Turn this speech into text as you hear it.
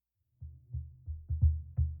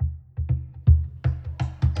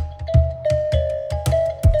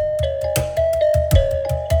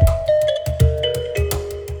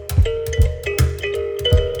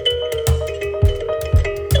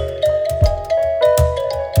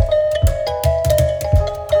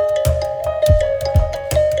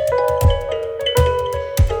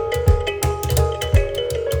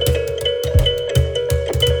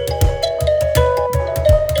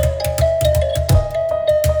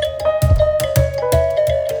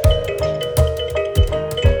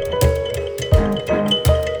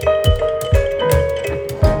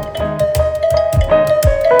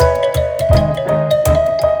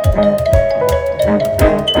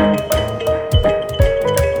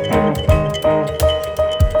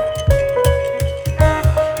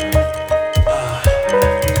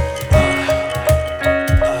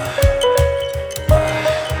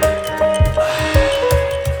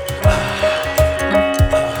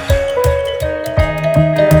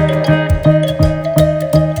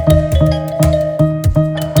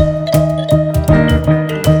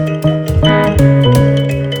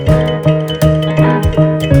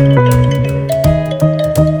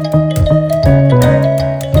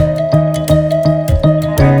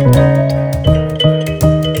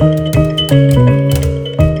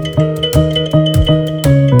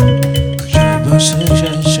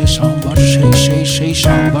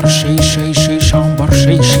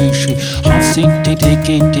ши, хансин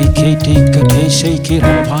тики шейки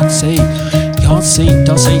романсы. Say,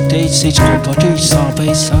 does it taste it? Company,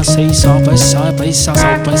 sabe, say, sabe, sabe, sabe,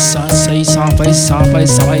 say, sabe, sabe,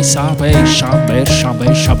 sabe, sabe, shabe,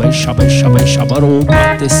 shabe, shabe, shabe, shabe, shabaru,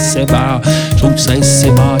 seba, tu say,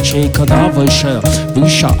 seba, cheka, davisha,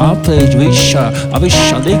 visha, update, visha,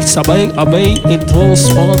 avisha, lik, sabe, abe, it was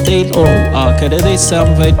for the oh, I can it is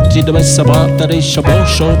some way to the best about that is shabe,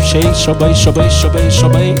 shabe, shabe, shabe, shabe,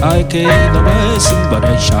 shabe, I can the best, but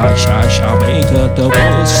I shabe, the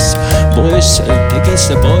boys. Take it,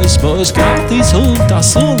 the boys, got this hood,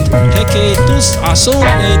 das Hund. Take it, das Asund,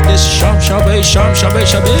 das Shabe,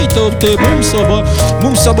 to the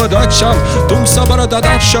Mumsaba, that sham, Dumsaba,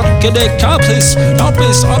 that sham, get a capis,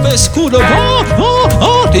 abes, good,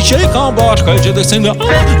 the shake on board, the singer,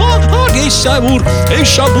 Ishabut,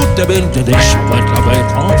 the bend, the Shabat,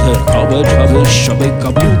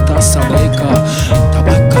 Shabeka, Buta, Sabeka,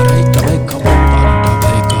 Tabaka, Tabeka,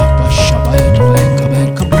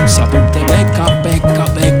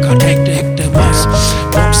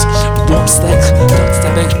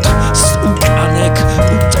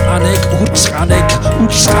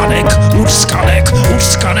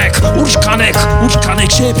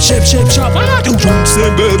 Urskanek, ship,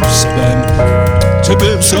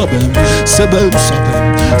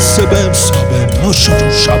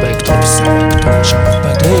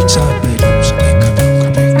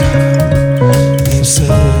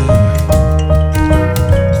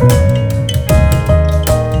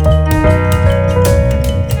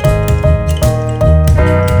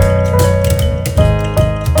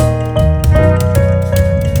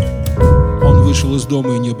 Он вышел из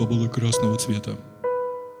дома, и небо было красного цвета.